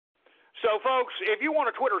So, folks, if you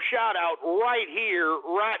want a Twitter shout-out right here,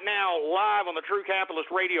 right now, live on the True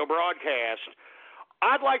Capitalist Radio broadcast,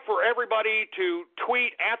 I'd like for everybody to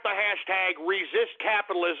tweet at the hashtag resist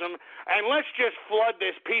capitalism, and let's just flood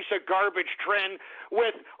this piece of garbage trend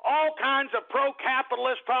with all kinds of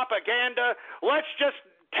pro-capitalist propaganda. Let's just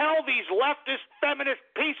tell these leftist, feminist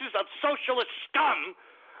pieces of socialist scum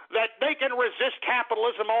that they can resist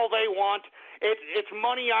capitalism all they want. It's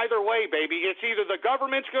money either way, baby. It's either the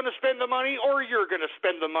government's going to spend the money or you're going to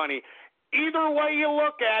spend the money. Either way you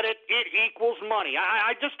look at it, it equals money.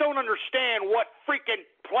 I just don't understand what freaking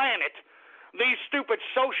planet these stupid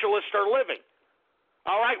socialists are living.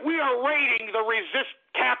 All right, we are raiding the resist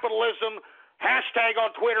capitalism hashtag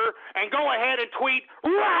on Twitter, and go ahead and tweet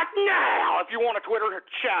right now if you want a Twitter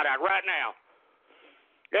shout out right now.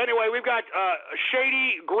 Anyway, we've got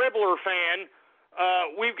Shady Gribbler fan.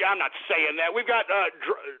 I'm not saying that. We've got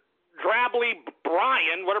Drably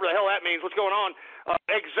Brian, whatever the hell that means. What's going on?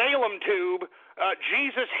 Exhalum Tube,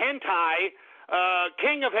 Jesus Hentai,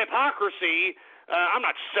 King of Hypocrisy. I'm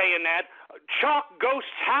not saying that. Chalk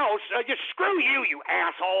Ghost's House. Just screw you, you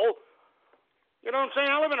asshole. You know what I'm saying?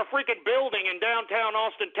 I live in a freaking building in downtown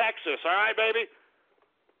Austin, Texas. All right, baby?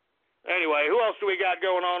 Anyway, who else do we got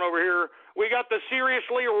going on over here? We got the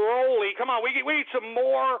Seriously Rolly. Come on, we need some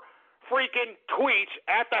more freaking tweets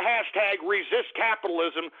at the hashtag resist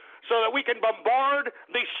capitalism so that we can bombard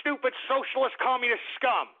these stupid socialist communist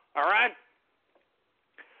scum. All right?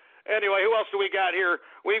 Anyway, who else do we got here?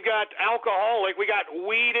 We've got Alcoholic. We got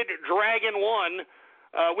Weeded Dragon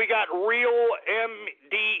 1. We got Real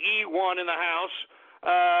MDE1 in the house.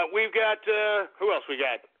 We've got, who else we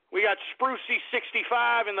got? We got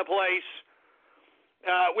Sprucey65 in the place.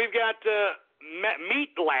 We've got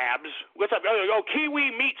Meat Labs. What's up? Oh,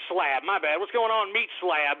 Kiwi Meat Slab. My bad. What's going on, Meat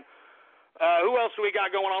Slab? Who else do we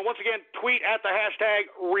got going on? Once again, tweet at the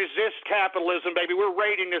hashtag resist capitalism, baby. We're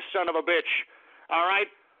raiding this son of a bitch. All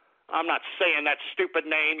right? I'm not saying that stupid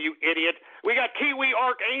name, you idiot. We got Kiwi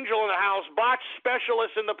Archangel in the house, botch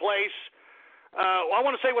specialist in the place. I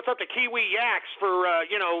want to say what's up to Kiwi Yaks for,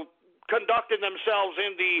 conducting themselves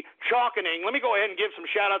in the Chalkening. Let me go ahead and give some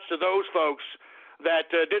shout-outs to those folks that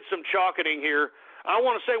did some Chalkening here. I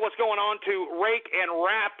want to say what's going on to Rake and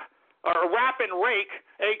Rap, or Rap and Rake,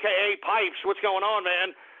 a.k.a. Pipes. What's going on,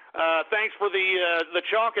 man? Thanks for the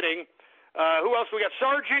Chalkening. Who else we got?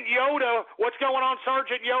 Sergeant Yoda. What's going on,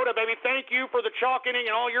 Sergeant Yoda, baby? Thank you for the Chalkening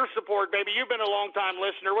and all your support, baby. You've been a long-time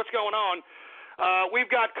listener. What's going on? We've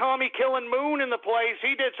got Commie Killin' Moon in the place.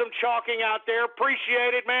 He did some chalking out there.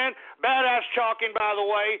 Appreciate it, man. Badass chalking, by the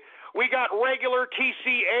way. We got regular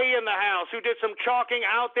TCA in the house who did some chalking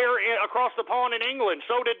out there across the pond in England.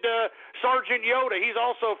 So did Sergeant Yoda. He's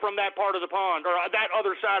also from that part of the pond, or that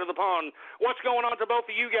other side of the pond. What's going on to both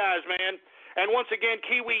of you guys, man? And once again,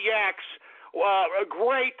 Kiwi Yaks, a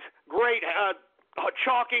great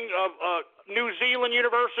chalking of New Zealand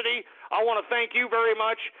University. I want to thank you very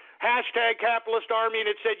much. Hashtag Capitalist Army, and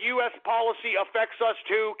it said U.S. policy affects us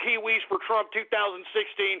too. Kiwis for Trump 2016.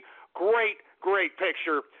 Great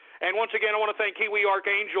picture. And once again, I want to thank Kiwi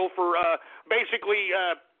Archangel for basically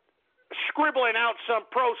scribbling out some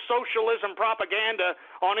pro-socialism propaganda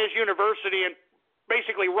on his university and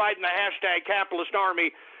basically writing the hashtag Capitalist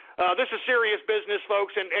Army. This is serious business,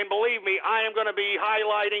 folks, and believe me, I am going to be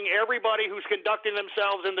highlighting everybody who's conducting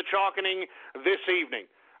themselves in the Chalkening this evening.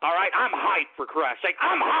 All right? I'm hyped, for Christ's sake.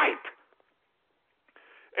 I'm hyped!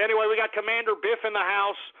 Anyway, we got Commander Biff in the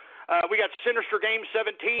house. We got Sinister Game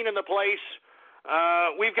 17 in the place.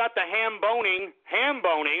 We've got the ham boning.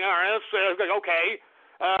 All right, okay.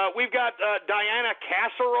 We've got Diana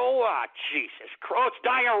Casserole. Jesus Christ. Oh, it's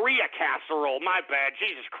Diarrhea Casserole. My bad.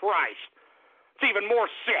 Jesus Christ. It's even more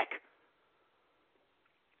sick.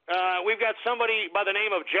 We've got somebody by the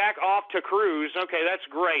name of Jack Off to Cruise. Okay, that's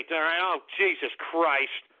great. All right. Oh, Jesus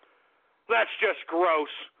Christ. That's just gross.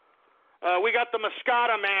 We got the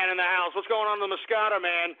Moscata Man in the house. What's going on with the Moscata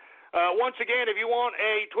Man? Once again, if you want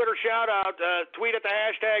a Twitter shout-out, tweet at the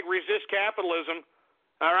hashtag resist capitalism.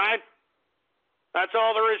 All right? That's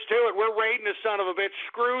all there is to it. We're raiding this son of a bitch.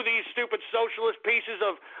 Screw these stupid socialist pieces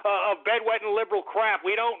of bedwetting liberal crap.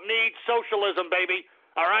 We don't need socialism, baby.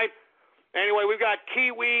 All right? Anyway, we've got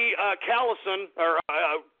Kiwi Callison, or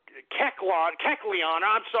Kekleon.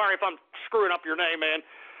 I'm sorry if I'm screwing up your name, man.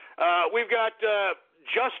 We've got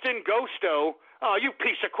Justin Gosto. Oh, you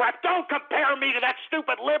piece of crap. Don't compare me to that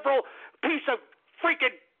stupid liberal piece of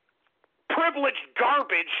freaking privileged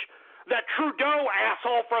garbage, that Trudeau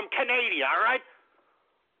asshole from Canada, all right?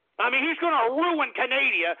 I mean, he's going to ruin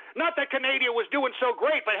Canada. Not that Canada was doing so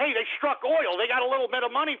great, but hey, they struck oil. They got a little bit of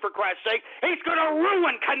money, for Christ's sake. He's going to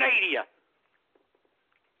ruin Canada.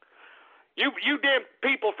 You damn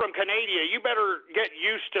people from Canada, you better get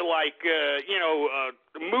used to, like,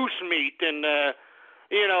 moose meat and,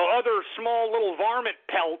 other small little varmint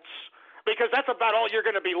pelts, because that's about all you're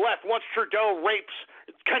going to be left once Trudeau rapes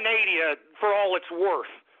Canada for all it's worth.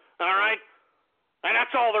 All right? And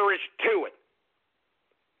that's all there is to it.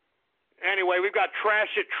 Anyway, we've got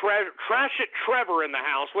Trash It Trevor in the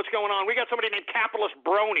house. What's going on? We got somebody named Capitalist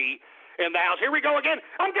Brony in the house. Here we go again.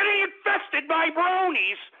 I'm getting infested by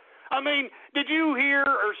bronies. I mean, did you hear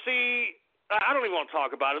or see? I don't even want to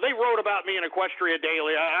talk about it. They wrote about me in Equestria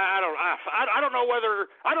Daily. I don't know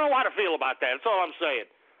how to feel about that. That's all I'm saying.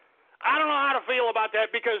 I don't know how to feel about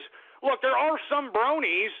that because, look, there are some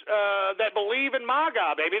bronies that believe in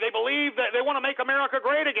MAGA, baby. They believe that they want to make America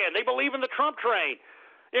great again. They believe in the Trump train.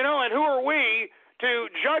 And who are we to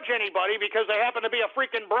judge anybody because they happen to be a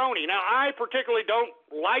freaking brony? Now, I particularly don't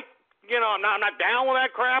like, I'm not down with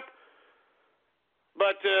that crap.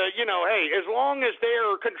 But, hey, as long as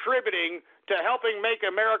they're contributing to helping make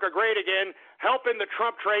America great again, helping the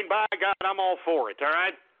Trump train, by God, I'm all for it, all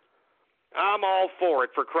right? I'm all for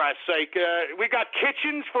it, for Christ's sake. We got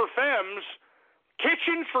kitchens for femmes.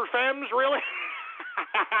 Kitchens for femmes, really?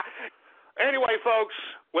 Anyway, folks,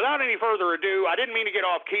 without any further ado, I didn't mean to get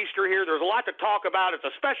off keister here. There's a lot to talk about. It's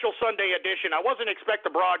a special Sunday edition. I wasn't expecting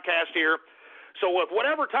to broadcast here. So with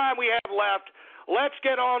whatever time we have left, let's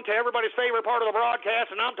get on to everybody's favorite part of the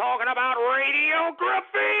broadcast, and I'm talking about Radio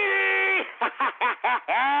Graffiti!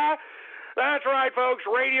 That's right, folks.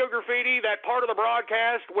 Radio Graffiti, that part of the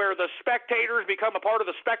broadcast where the spectators become a part of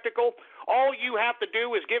the spectacle. All you have to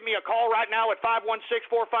do is give me a call right now at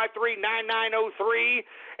 516-453-9903.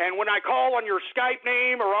 And when I call on your Skype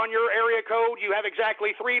name or on your area code, you have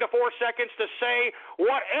exactly 3 to 4 seconds to say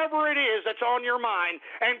whatever it is that's on your mind.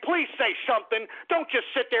 And please say something. Don't just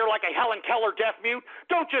sit there like a Helen Keller deaf mute.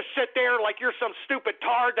 Don't just sit there like you're some stupid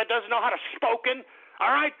tard that doesn't know how to spoken. All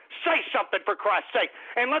right? Say something, for Christ's sake.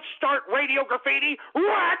 And let's start Radio Graffiti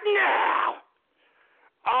right now.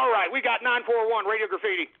 All right, we got 941 Radio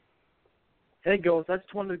Graffiti. Hey, Ghost, I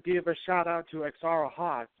just wanted to give a shout-out to Xara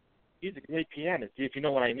Haas. He's a great pianist, if you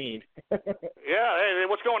know what I mean. Yeah, hey,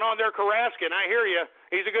 what's going on there, Karaskin? I hear you.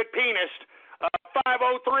 He's a good pianist.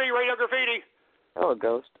 503 Radio Graffiti. Hello,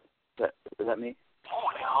 Ghost. Is that me?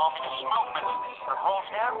 Holy communist movement across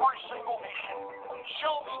every single mission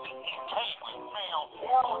shows the intensely male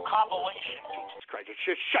world compilation. Jesus Christ,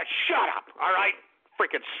 shut up, all right?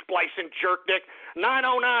 Freaking splicing jerk dick.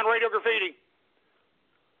 909 Radio Graffiti.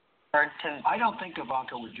 I don't think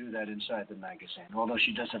Ivanka would do that inside the magazine, although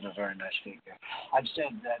she does have a very nice figure. I've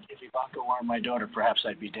said that if Ivanka were my daughter, perhaps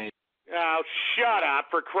I'd be dating. Oh, shut up,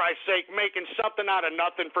 for Christ's sake, making something out of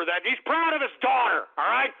nothing for that. He's proud of his daughter, all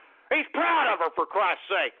right? He's proud of her, for Christ's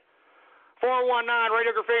sake. 419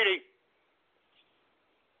 Radio Graffiti.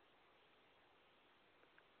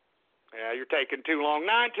 Yeah, you're taking too long.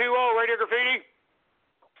 920 Radio Graffiti.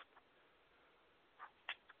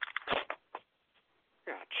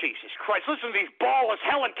 God, Jesus Christ. Listen to these ballless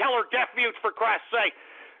Helen Keller deaf mutes, for Christ's sake.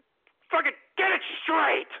 Fucking get it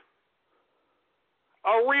straight.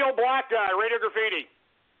 A real black guy, Radio Graffiti.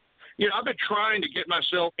 I've been trying to get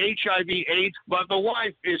myself HIV/AIDS, but the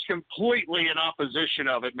wife is completely in opposition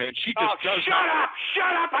of it, man. She just doesn't.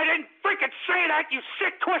 Shut up! I didn't freaking say that, you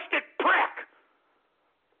sick, twisted prick!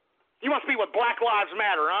 You must be with Black Lives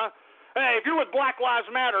Matter, huh? Hey, if you're with Black Lives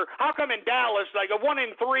Matter, how come in Dallas, like 1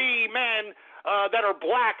 in 3 men that are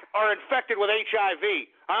black are infected with HIV,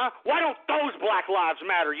 huh? Why don't those Black Lives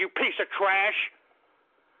matter, you piece of trash?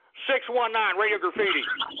 619 Radio Graffiti.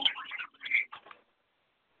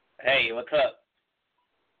 Hey, what's up?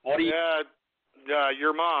 What are you?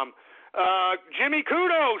 Your mom. Jimmy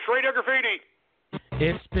Kudos, Radio Graffiti.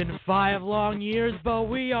 It's been 5 long years, but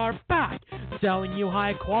we are back, selling you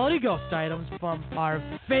high-quality ghost items from our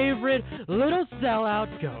favorite little sellout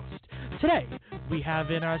ghost. Today, we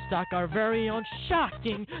have in our stock our very own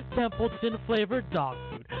shocking Templeton-flavored dog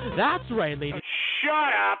food. That's right, ladies.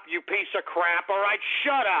 Shut up, you piece of crap, all right?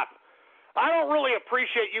 Shut up. I don't really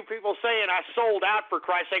appreciate you people saying I sold out, for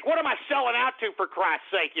Christ's sake. What am I selling out to, for Christ's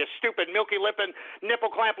sake, you stupid milky-lipping,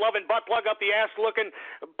 nipple-clamp-loving, butt-plug-up-the-ass-looking,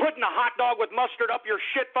 putting a hot dog with mustard up your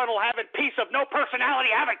shit-funnel-having, piece of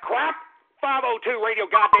no-personality-having crap? 502 Radio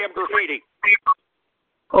Goddamn Graffiti.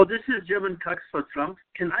 Oh, this is German Cucks for Trump.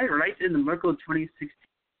 Can I write in the Merkel 2016?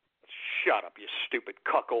 Shut up, you stupid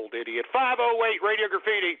cuckold idiot. 508 Radio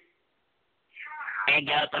Graffiti. Hey,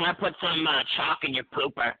 Ghost, can I put some chalk in your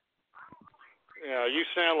pooper? Yeah, you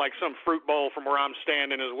sound like some fruit bowl from where I'm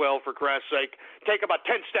standing as well, for Christ's sake. Take about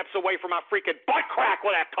 10 steps away from my freaking butt crack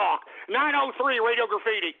with that talk. 903 Radio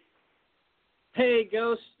Graffiti. Hey,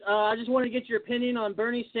 Ghost. I just wanted to get your opinion on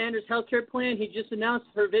Bernie Sanders' healthcare plan. He just announced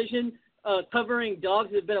her vision covering dogs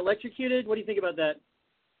that have been electrocuted. What do you think about that?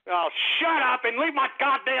 Oh, shut up and leave my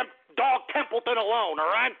goddamn dog Templeton alone, all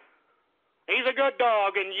right? He's a good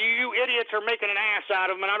dog, and you idiots are making an ass out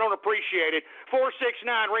of him, and I don't appreciate it.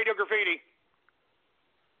 469 Radio Graffiti.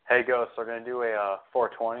 Hey, Ghost, we're going to do a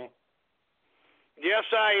 420. Yes,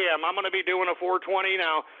 I am. I'm going to be doing a 420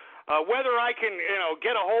 now. Whether I can,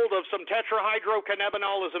 get a hold of some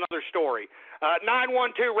tetrahydrocannabinol is another story.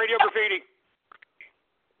 912 Radio Graffiti.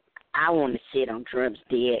 I want to sit on Trump's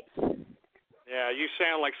dick. Yeah, you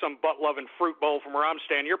sound like some butt-loving fruit bowl from where I'm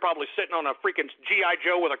standing. You're probably sitting on a freaking G.I.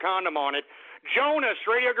 Joe with a condom on it. Jonas,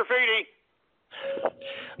 Radio Graffiti.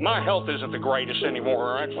 My health isn't the greatest anymore,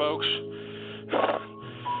 all right, folks?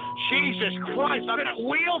 Jesus Christ, I'm in a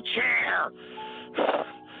wheelchair.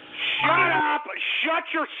 Shut up. Shut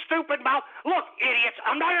your stupid mouth. Look, idiots,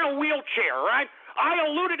 I'm not in a wheelchair, all right? I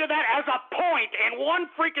alluded to that as a point in one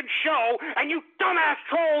freaking show, and you dumbass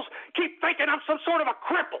trolls keep thinking I'm some sort of a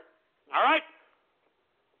cripple, all right?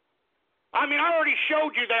 I mean, I already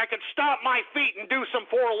showed you that I could stomp my feet and do some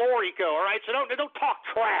For Lorico, all right? So don't talk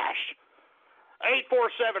trash.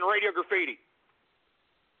 847 Radio Graffiti.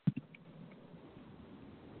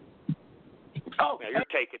 Oh, yeah, you're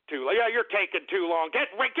taking too long. Yeah, you're taking too long.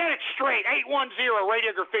 Get it straight. 810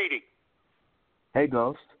 Radio Graffiti. Hey,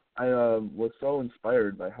 Ghost. I was so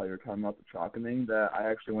inspired by how you're talking about the Chalkening that I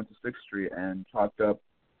actually went to 6th Street and chalked up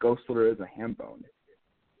Ghost Twitter as a ham bone.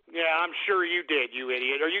 Yeah, I'm sure you did, you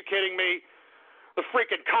idiot. Are you kidding me? The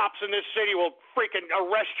freaking cops in this city will freaking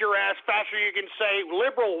arrest your ass faster than you can say,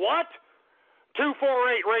 liberal what? 248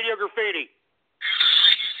 Radio Graffiti.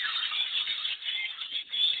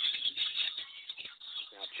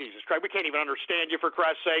 Oh, Jesus Christ, we can't even understand you, for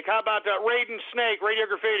Christ's sake. How about Raiden Snake, Radio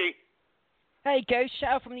Graffiti? Hey, Ghost,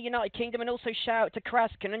 shout out from the United Kingdom, and also shout out to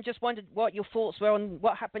Kraskin, and just wondered what your thoughts were on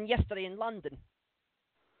what happened yesterday in London.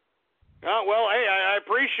 Oh, well, hey, I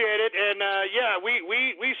appreciate it, and yeah,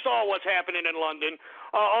 we saw what's happening in London,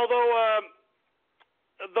 although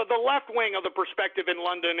the left wing of the perspective in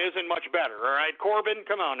London isn't much better, all right? Corbin,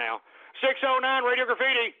 come on now. 609 Radio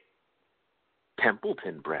Graffiti.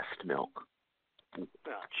 Templeton breast milk. Oh,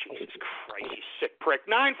 Jesus Christ, you sick prick.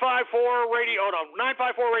 954 Radio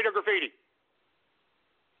Graffiti.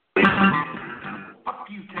 Fuck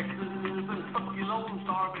you, Texas, and fuck you, Lone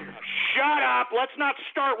Star Bear. Shut up. Let's not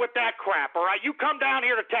start with that crap, all right? You come down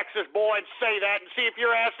here to Texas, boy, and say that and see if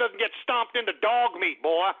your ass doesn't get stomped into dog meat,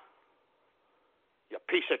 boy. You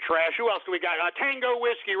piece of trash. Who else do we got? Tango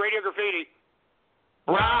Whiskey, Radio Graffiti.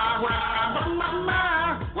 Wah, wah, wah,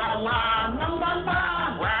 wah, wah, wah, wah, wah,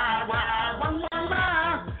 wah, wah, wah, wah,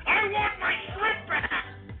 wah. I want my shrimp back.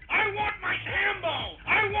 I want my ham bone.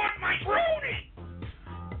 I want my brownie.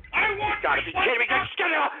 I want Gotta be kidding me. Just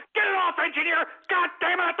get it off, engineer. God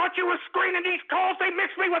damn it, I thought you were screening these calls. They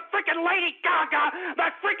mixed me with freaking Lady Gaga.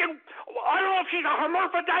 That freaking, I don't know if she's a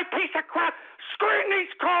hermaphrodite piece of crap. Screen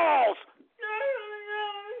these calls.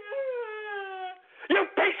 You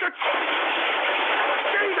piece of... Jesus.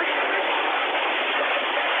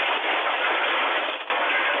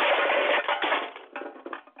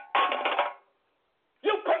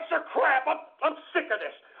 You piece of crap. I'm sick of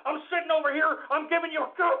this. I'm sitting over here, I'm giving you a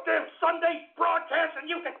goddamn Sunday broadcast, and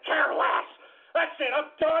you can care less. That's it, I'm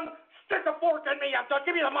done. Stick a fork in me, I'm done.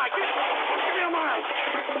 Give me the mic. Give me the mic.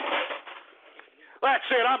 That's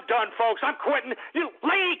it, I'm done, folks. I'm quitting. You,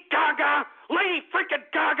 Lady freaking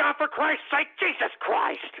Gaga, for Christ's sake. Jesus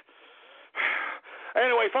Christ.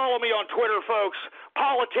 Anyway, follow me on Twitter, folks.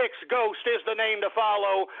 Politics Ghost is the name to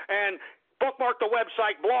follow, and bookmark the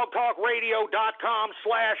website,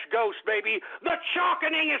 blogtalkradio.com/ghost, baby. The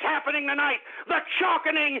Chalkening is happening tonight. The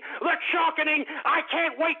Chalkening. I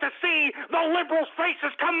can't wait to see the liberals' faces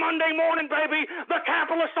come Monday morning, baby. The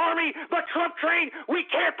capitalist army, the Trump train. We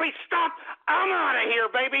can't be stopped. I'm out of here,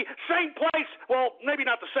 baby. Same place. Well, maybe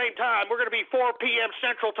not the same time. We're going to be 4 p.m.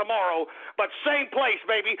 Central tomorrow, but same place,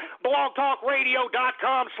 baby.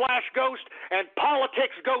 blogtalkradio.com/ghost and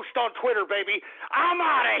Politics Ghost on Twitter, baby. I'm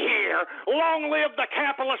out of here. Long live the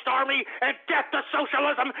capitalist army, and death to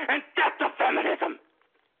socialism, and death to feminism.